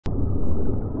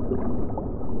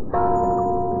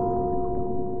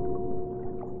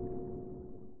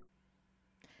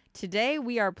Today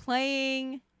we are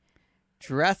playing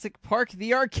Jurassic Park,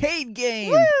 the arcade game.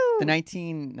 Woo! The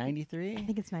 1993? I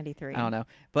think it's 93. I don't know.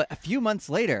 But a few months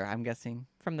later, I'm guessing.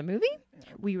 From the movie?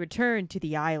 We return to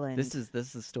the island. This is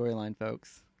storyline,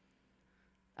 folks.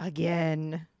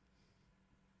 Again.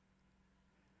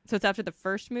 So it's after the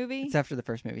first movie? It's after the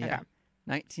first movie, yeah. Okay.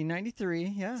 1993,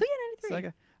 yeah. So yeah,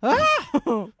 93.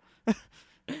 Ah!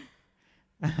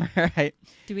 All right.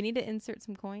 Do we need to insert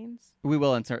some coins? We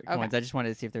will insert Okay. coins. I just wanted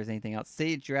to see if there's anything else.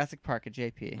 Say Jurassic Park at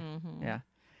JP. Mm-hmm. Yeah.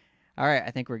 All right.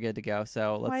 I think we're good to go.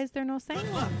 So let's. Why is there no sound?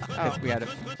 Oh. We had it.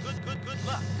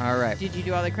 All right. Did you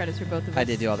do all the credits for both of us? I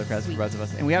did do all the credits Sweet. for both of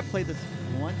us, and we have played this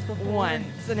once before.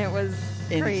 Once, and it was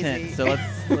crazy. Intense. So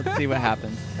let's see what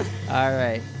happens. All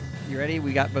right. You ready?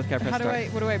 We got both. Got press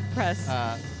start. What do I press?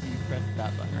 You press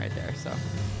that button right there. So.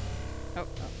 Oh,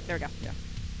 there we go. Yeah.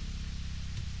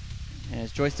 And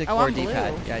it's joystick Oh, or I'm blue.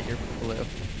 D-pad. Yeah, you're blue.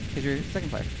 Because you're second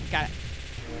player. Got it.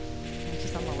 It's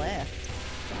just on the left.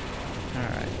 All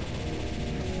right.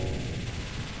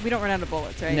 We don't run out of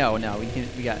bullets, right? No, we got. We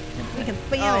can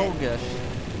spam Oh it. gosh.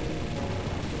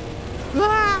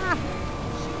 Ah!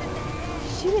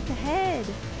 Shoot at the head.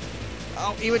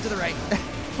 Oh, he went to the right.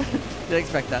 Didn't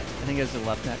expect that. I think it was to the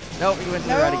left next. No, he went to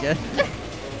the No. right again.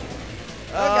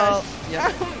 Oh, gosh.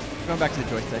 Yeah. Going back to the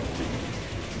joystick.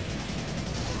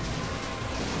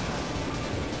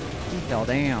 He fell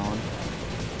down.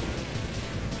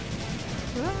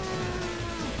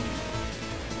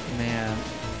 Man.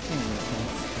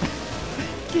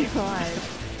 God.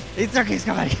 It's okay, he's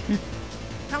coming.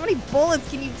 How many bullets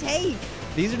can you take?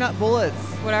 These are not bullets.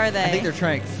 What are they? I think they're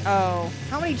tranks. Oh.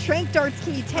 How many trank darts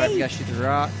can you Alright, we take? gotta shoot the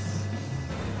rocks.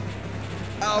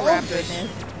 Oh, raptors. goodness.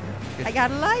 Good. I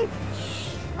got a life.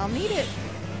 I'll need it.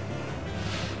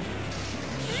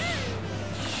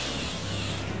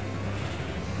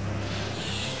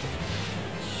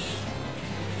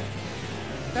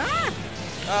 Ah!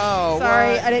 Oh,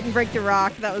 Sorry, what? I didn't break the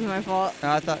rock. That was my fault.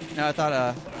 No, I thought,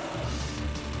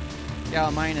 yeah,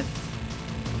 minus.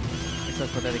 I guess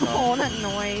that's what they call Oh, it. that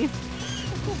noise.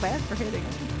 I feel bad for hitting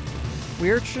them.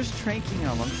 We're just tranking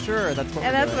them, I'm sure. That's what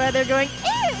And we're that's doing. why they're going,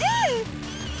 I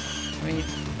mean,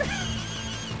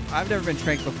 I've never been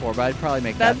tranked before, but I'd probably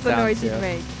make That's that the sound noise too. you'd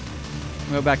make.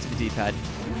 Go back to the D-pad.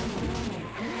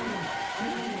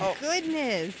 Oh,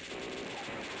 goodness.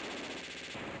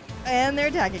 And they're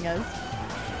attacking us.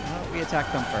 Well, we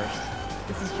attacked them first.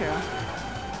 This is true.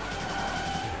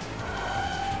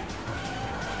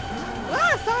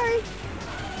 Ah, sorry.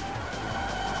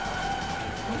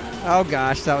 Oh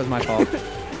gosh, that was my fault.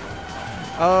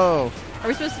 Oh, Are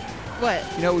we supposed to... What?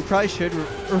 you know, we probably should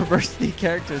reverse the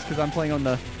characters because I'm playing on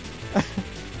the...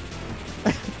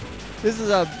 This is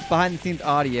a behind-the-scenes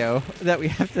audio that we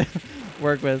have to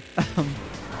work with.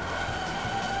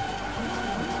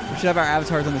 We should have our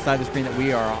avatars on the side of the screen that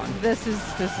we are on. This is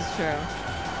true.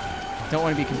 Don't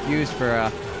want to be confused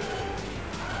for...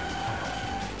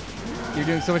 You're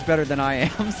doing so much better than I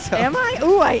am, so... Am I?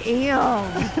 Ooh, I am.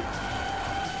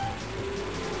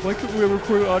 Why couldn't we have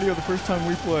recorded audio the first time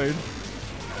we played? I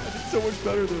did so much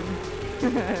better than...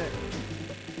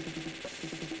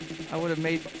 I would have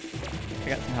made... I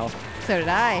got some health. So did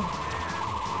I.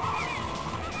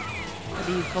 Are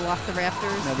these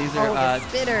velociraptors? No, these are, the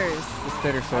spitters. The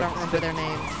Spitosaurus. I don't remember their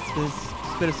names.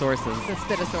 Spitosauruses. The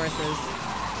Spitosauruses.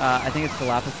 I think it's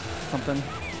Galapagos something.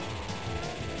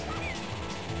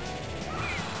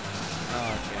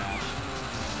 Oh gosh.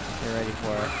 Get ready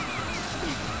for it.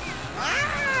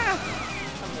 Ah!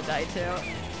 I'm gonna die too.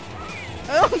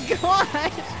 Oh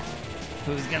gosh!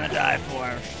 Who's gonna die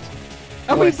first?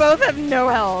 Oh, we Voice. both have no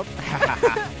health.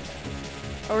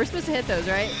 Oh, we're supposed to hit those,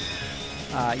 right?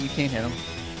 You can't hit them.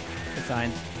 The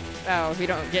signs. Oh, we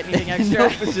don't get anything extra.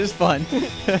 Nope, it's just fun.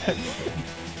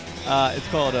 It's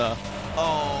called oh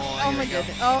here my we go.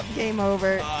 goodness. Oh, game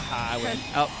over. I win.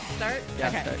 Press Oh, Start? yeah,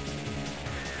 Okay. start.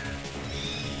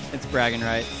 It's bragging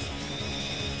rights.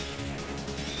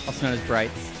 Also known as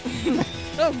Brights.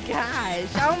 Oh gosh.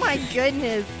 Oh my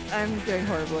goodness. I'm doing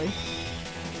horribly.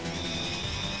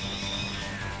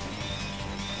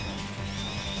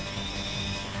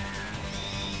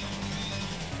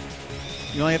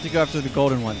 You only have to go after the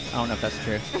golden ones. I don't know if that's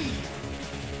true.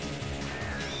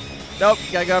 Nope,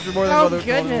 you gotta go after more than Oh the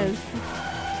golden ones.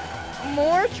 goodness.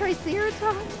 More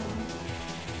Triceratops?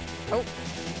 Oh.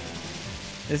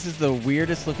 This is the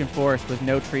weirdest looking forest with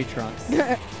no tree trunks.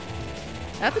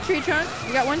 That's a tree trunk.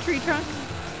 We got one tree trunk.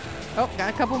 Oh,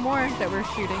 got a couple more that we're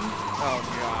shooting. Oh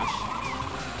gosh.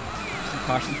 Some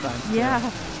caution signs. too.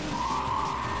 Yeah.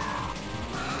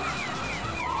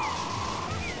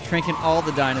 Shrinking all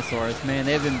the dinosaurs. Man,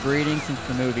 they've been breeding since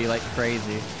the movie like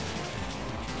crazy.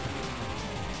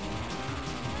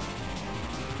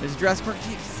 There's Jurassic Park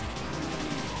Jeeps.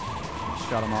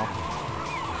 Shot them all.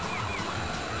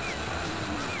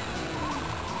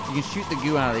 You can shoot the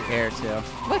goo out of the air, too.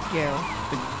 What goo?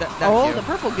 That Oh, goo. the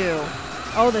purple goo.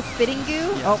 Oh, the spitting goo?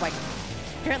 Yeah. Oh, my.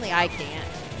 Apparently I can't.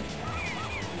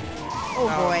 Oh,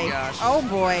 Oh, boy. gosh. Oh,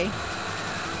 boy.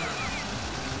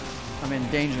 I'm in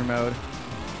danger mode.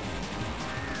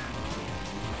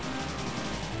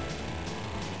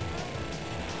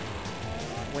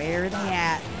 Where are they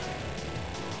at?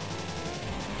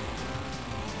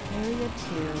 Area 2.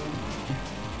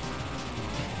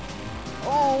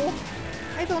 Oh,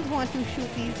 I don't want to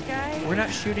shoot these guys. We're not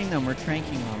shooting them, we're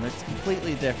tranking them. It's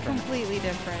completely different. Completely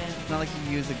different. It's not like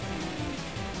you use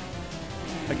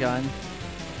a gun.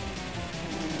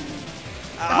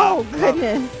 Oh,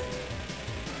 goodness.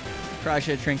 Probably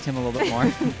should have tranked him a little bit more.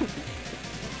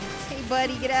 Hey,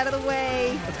 buddy, get out of the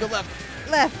way. Let's go left.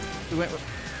 Left. We went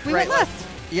We right went left.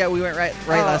 Yeah, we went right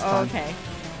last time. Okay.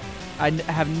 I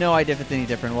have no idea if it's any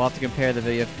different. We'll have to compare the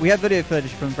video. We have video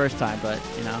footage from the first time, but,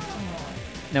 you know,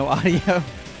 no audio.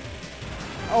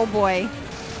 Oh, boy.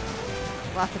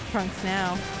 Lots of trunks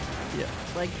now. Yeah.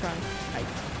 Leg trunks. I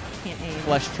can't aim.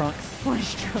 Flesh trunks.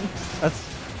 Flesh trunks.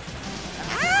 That's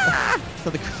so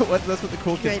that's what the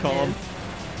cool kids call them.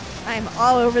 I'm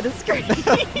all over the screen.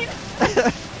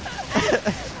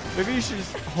 Maybe you should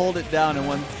just hold it down in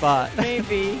one spot.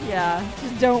 Maybe, yeah.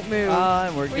 Just don't move.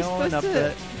 We're going up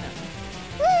it.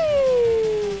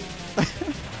 Woo!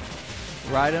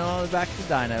 Riding on the backs of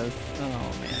dinos.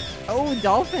 Oh, man. Oh,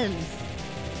 dolphins.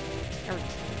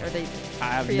 Are they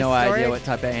I have no prehistoric? idea what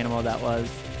type of animal that was.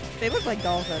 They look like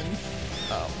dolphins.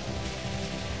 Oh.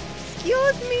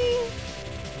 Excuse me.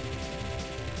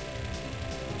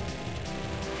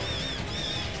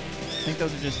 I think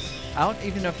those are just... I don't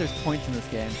even know if there's points in this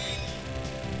game.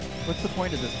 What's the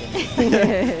point of this game?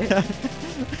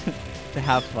 To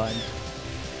have fun.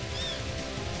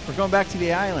 We're going back to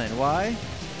the island. Why?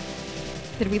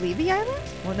 Did we leave the island?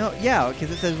 Well, no. Yeah,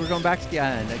 because it says we're going back to the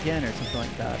island again or something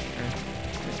like that.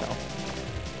 Or so.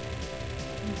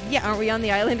 Yeah, aren't we on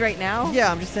the island right now?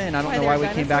 Yeah, I'm just saying. I don't Why, know there why are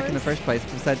we came back in the dinosaurs? first place.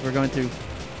 Besides, we're going to...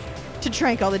 To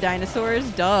trank all the dinosaurs?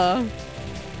 Duh.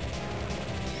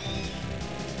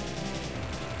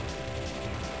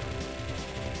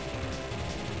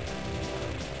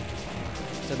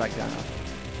 Stay back down.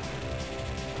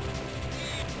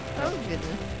 Oh,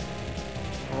 goodness.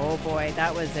 Oh, boy.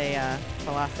 That was a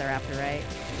velociraptor, right?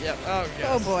 Yep. Oh, yes.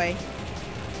 Oh, boy.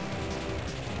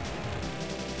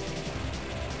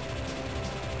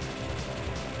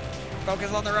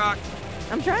 Focus on the rock.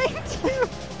 I'm trying to.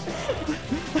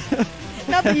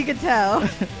 Not that you could tell.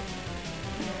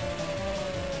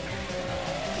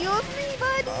 You're free,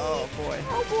 buddy. Oh, boy.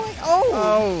 Oh, boy.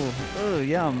 Oh. Oh,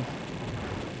 yum.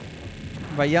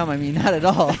 By yum, I mean not at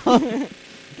all. Yum.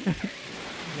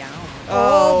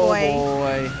 Oh, boy.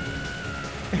 boy.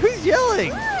 Who's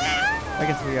yelling? I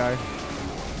guess we are.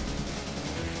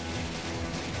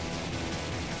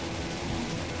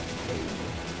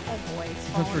 Oh, boy. It's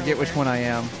I falling forget which over. one I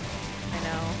am. I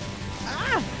know.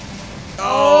 Ah!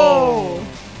 Oh!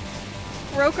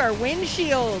 Broke our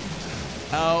windshield.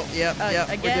 Oh, yep, yep.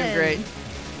 We're doing again. great.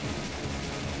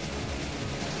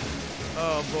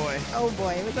 Oh, boy. Oh,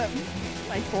 boy. Was that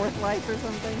my fourth life or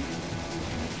something?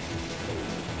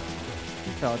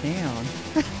 He fell down.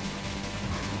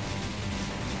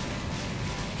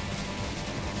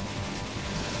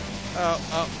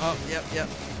 Oh, yep, yep.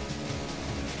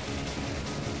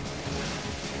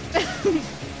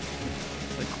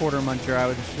 The quarter muncher, I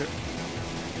was sure.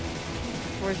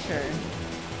 For sure.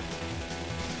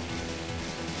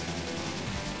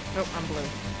 Oh, I'm blue.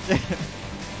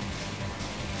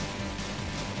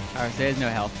 Alright, so he has no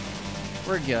health.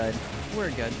 We're good.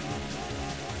 We're good.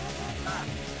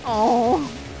 Oh,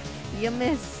 you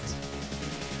missed.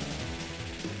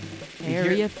 You hear-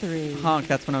 Area 3. Honk,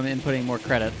 that's when I'm inputting more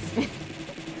credits.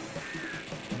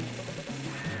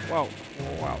 Whoa.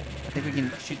 Wow. I think we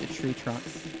can shoot the tree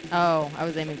trunks. Oh, I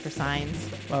was aiming for signs.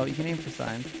 Well, you can aim for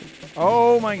signs.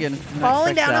 Oh my goodness. Did not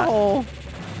Falling expect down that. a hole.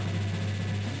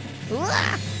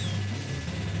 Ah!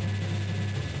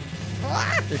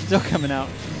 Ah! They're still coming out.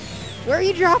 Where are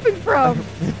you dropping from?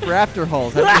 Raptor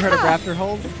holes. Have you heard of raptor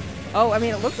holes? Oh, I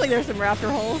mean, it looks like there's some raptor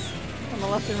holes on the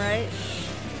left and right.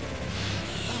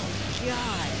 Oh,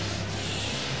 God.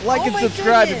 Like Oh and my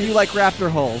subscribe if goodness. you like raptor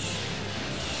holes.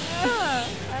 Ah,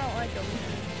 I don't like them.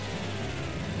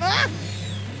 Ah!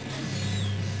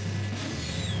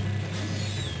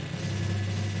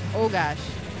 Oh, gosh.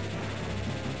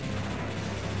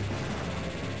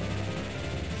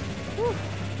 Whew.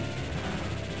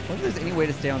 I wonder if there's any way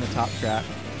to stay on the top track.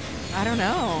 I don't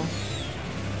know.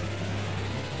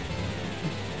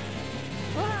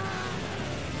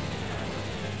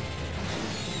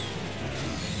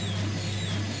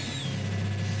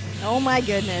 Oh my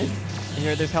goodness.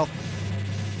 Here, there's health.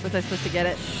 Was I supposed to get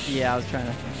it? Yeah, I was trying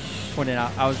to point it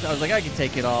out. I was like, I can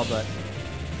take it all, but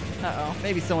Uh-oh.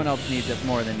 maybe someone else needs it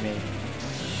more than me.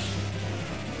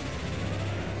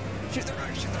 Shoot the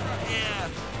rock, yeah.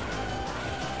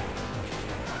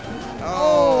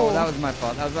 Oh, that was my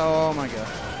fault. That was, oh my gosh.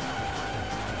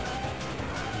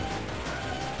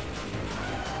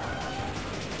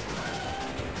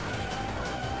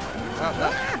 Oh,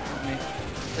 that me.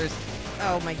 There's.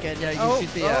 Oh my goodness. Yeah, you can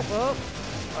shoot the.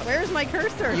 Where's my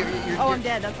cursor? I'm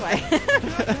dead. That's why.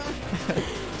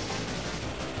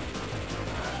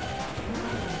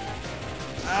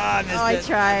 I missed it. I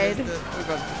tried. We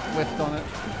got whiffed on it.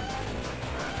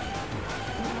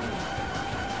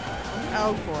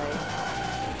 Oh boy.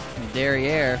 Some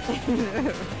derriere. That's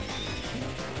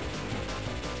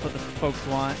what the folks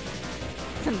want.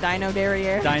 Some dino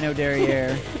derriere. Dino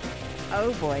derriere.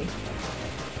 Oh boy.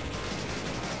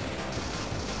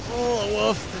 Oh,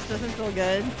 woof. This doesn't feel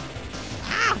good.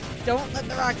 Ah! Don't let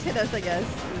the rocks hit us, I guess,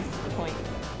 is the point.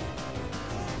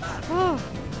 Oh.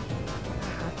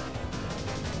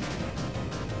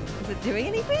 Is it doing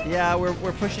anything? Yeah,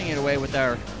 we're pushing it away with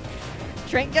our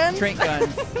Trank guns? trank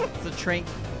guns. It's a trank.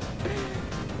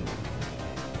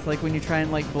 It's like when you try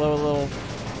and like blow a little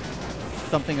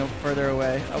something further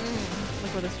away. Oh.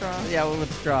 Like with a straw? Yeah, with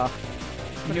a straw.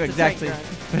 You knew it's a exactly. trank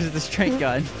gun. But it's this trank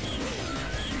gun.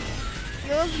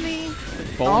 Excuse me.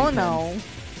 Bowling no.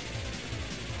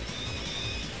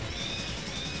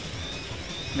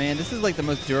 Man, this is like the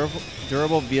most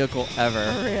durable vehicle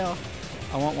ever. For real.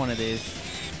 I want one of these.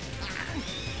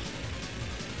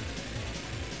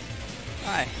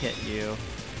 I hit you.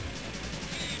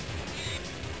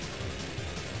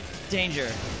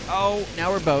 Danger. Oh,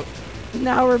 now we're boat.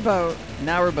 Now we're boat.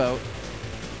 Now we're boat.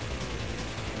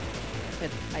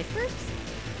 With icebergs?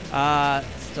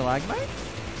 Stalagmites?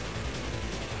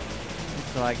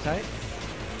 Stalactites?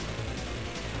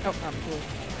 Oh,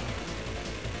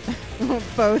 cool.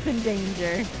 Both in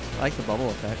danger. I like the bubble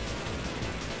effect.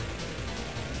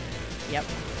 Yep.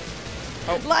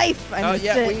 Oh. Life! I missed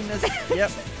it. We missed.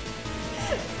 Yep.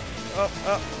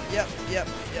 Yep.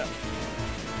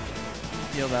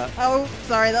 Feel that. Oh,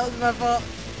 sorry, that was my fault.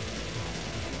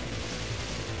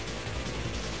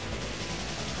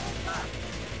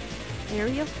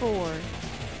 Area 4.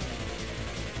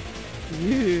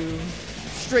 Ew.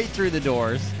 Straight through the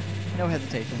doors. No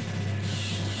hesitation.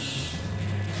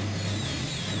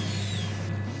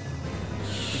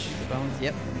 Shoot the bones.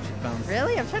 Yep. Shoot the bones.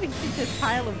 Really? I'm trying to shoot this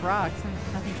pile of rocks and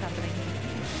nothing's happening.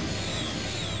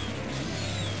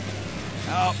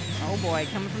 Oh. Oh boy,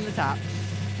 coming from the top.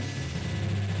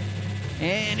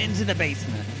 And into the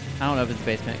basement. I don't know if it's a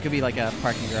basement. It could be like a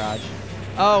parking garage.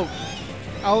 Oh.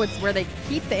 Oh, it's where they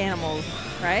keep the animals,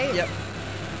 right? Yep.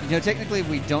 You know, technically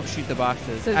we don't shoot the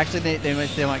boxes. So actually, they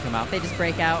might come out. They just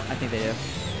break out. I think they do.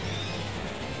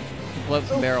 Blow up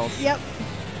some barrels. Yep.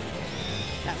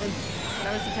 That was what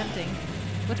I was attempting.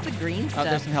 What's the green stuff? Oh,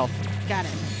 there's some health. Got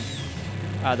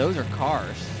it. Those are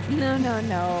cars.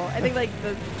 No. I think like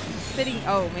the spitting.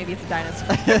 Oh, maybe it's a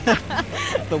dinosaur.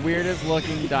 It's the weirdest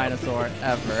looking dinosaur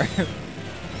ever.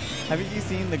 Haven't you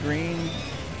seen the green,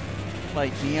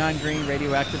 like neon green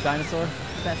radioactive dinosaur?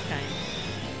 Best kind.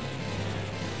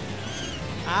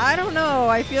 I don't know.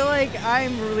 I feel like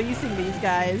I'm releasing these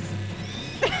guys.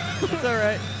 It's all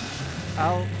right.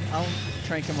 I'll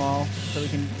trank them all so we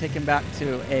can take them back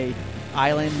to a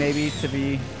island maybe to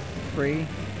be free.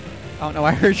 I don't know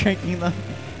why we're tranking them.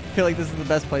 I feel like this is the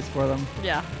best place for them.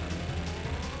 Yeah.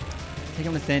 Take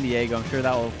them to San Diego. I'm sure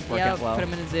that will work out well. Put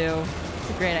them in a zoo. It's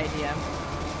a great idea.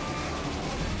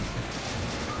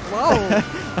 Whoa.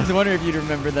 I was wondering if you'd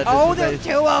remember that. Oh, there's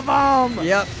two of them.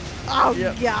 Yep. Oh,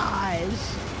 yep.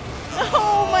 gosh.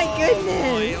 Oh, my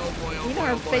goodness. Oh boy, You know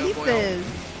our faces.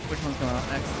 Which one's going out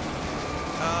next?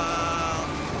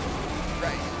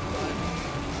 Right.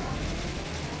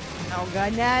 Oh,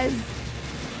 goodness.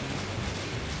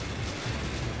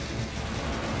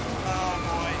 Oh,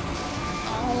 boy.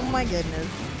 Oh, my goodness.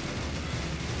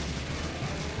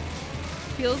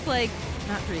 Feels like,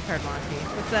 not 3-card Monty.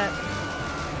 What's that?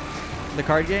 The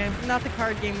card game? Not the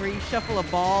card game where you shuffle a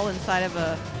ball inside of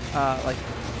a... Like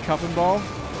cup and ball?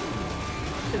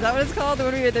 Is that what it's called? The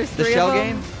one where there's The three shell of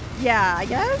them? game? Yeah, I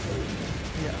guess.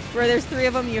 Yeah. Where there's 3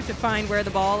 of them, you have to find where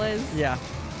the ball is. Yeah.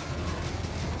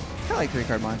 It's kind of like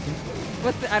 3-card Monty.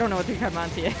 I don't know what 3-card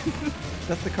Monty is.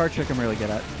 That's the card trick I'm really good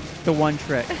at. The one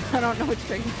trick I don't know which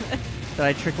trick it is. that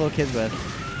I trick little kids with.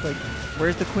 It's like,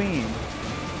 where's the queen?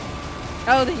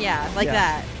 Oh, then yeah, like Yeah.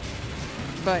 that.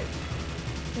 But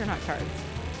they're not cards.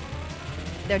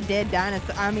 They're dead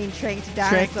dinosaurs. I mean, tranked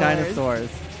dinosaurs. Trick dinosaurs.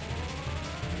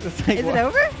 It's like, Is what? it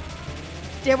over?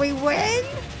 Did we win?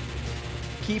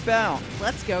 Keep out.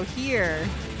 Let's go here.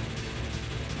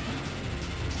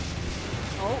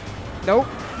 Oh. Nope.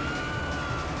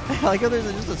 I like how there's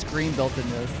just a screen built in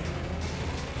this.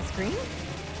 A screen?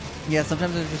 Yeah,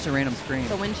 sometimes there's just a random screen.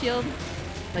 The windshield?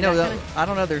 Like No, that kinda- I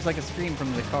don't know. There's like a screen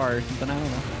from the car or something. I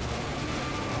don't know.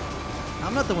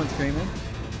 I'm not the one screaming.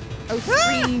 Oh,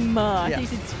 scream. I Yeah. thought you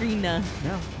said screen. No.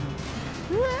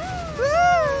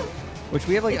 Which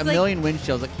we have like It's a like- million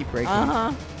windshields that keep breaking.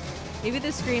 Uh-huh. Maybe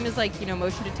the scream is like,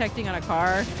 motion detecting on a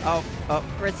car, Oh.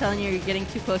 where it's telling you you're getting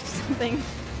too close to something.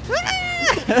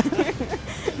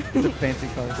 The fancy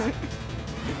cars.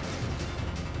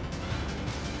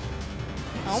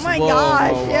 Oh my Slow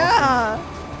gosh, walking. yeah.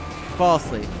 Fall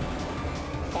asleep.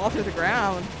 Fall through the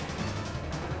ground.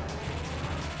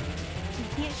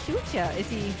 He can't shoot ya. Is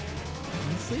he?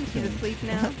 He's sleeping. He's asleep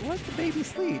now. Let the baby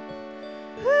sleep.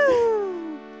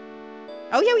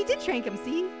 Oh yeah, we did trank him.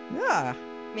 See? Yeah.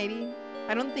 Maybe.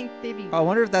 I don't think they'd be. Oh, I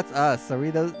wonder if that's us. Are we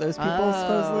those people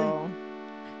supposedly? Oh.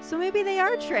 So maybe they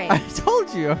are trained. I told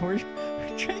you we're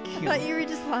drinking. I thought you were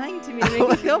just lying to me to make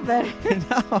me feel better.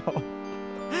 No.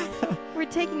 We're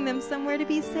taking them somewhere to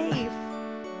be safe.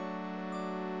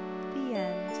 The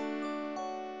end.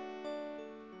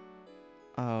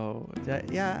 Oh,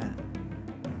 yeah.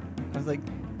 I was like,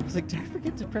 did I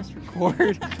forget to press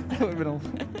record? That would have been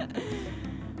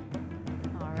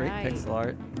All great right. pixel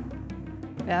art.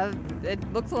 Yeah,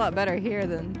 it looks a lot better here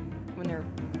than when they're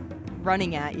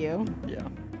running at you. Yeah.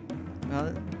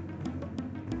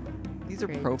 These are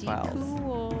Pretty profiles.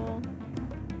 Cool.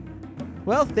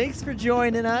 Well, thanks for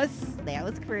joining us. That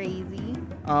was crazy.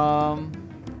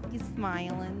 He's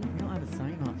smiling. We don't have a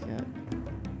sign off yet.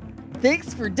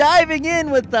 Thanks for diving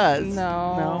in with us.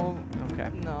 No. No. Okay.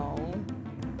 No.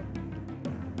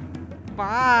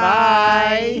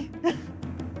 Bye. And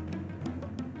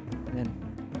then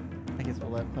I guess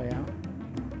we'll let it play out.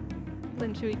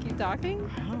 Then should we keep talking?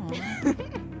 I don't know.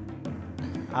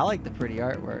 I like the pretty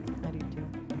artwork. I do too.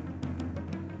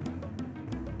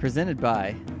 Presented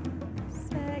by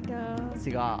Sega.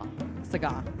 Cigar.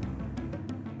 Sega.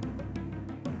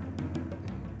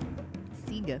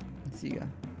 Sega. Sega.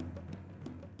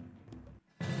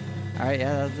 All right,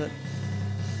 yeah, that's it.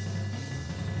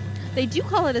 They do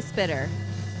call it a spitter.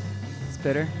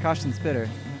 Spitter. Caution, spitter.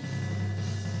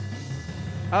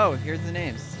 Oh, here's the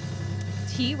names.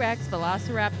 T-Rex,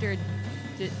 Velociraptor,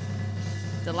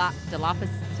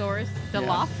 Dilophosaurus,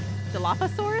 Yeah.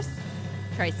 Dilophosaurus,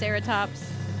 Triceratops,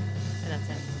 and that's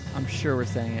it. I'm sure we're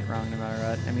saying it wrong no matter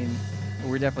what. I mean,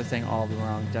 we're definitely saying all of them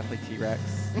wrong. Definitely T-Rex.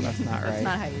 That's not right. That's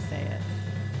not how you say it.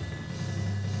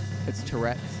 It's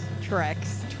T-Rex.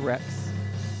 Trex. T-Rex.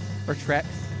 Or Trex.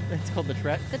 It's called the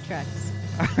Trex. The Trex.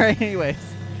 All right, anyways.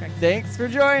 Trex. Thanks for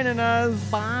joining us.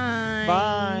 Bye.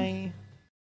 Bye.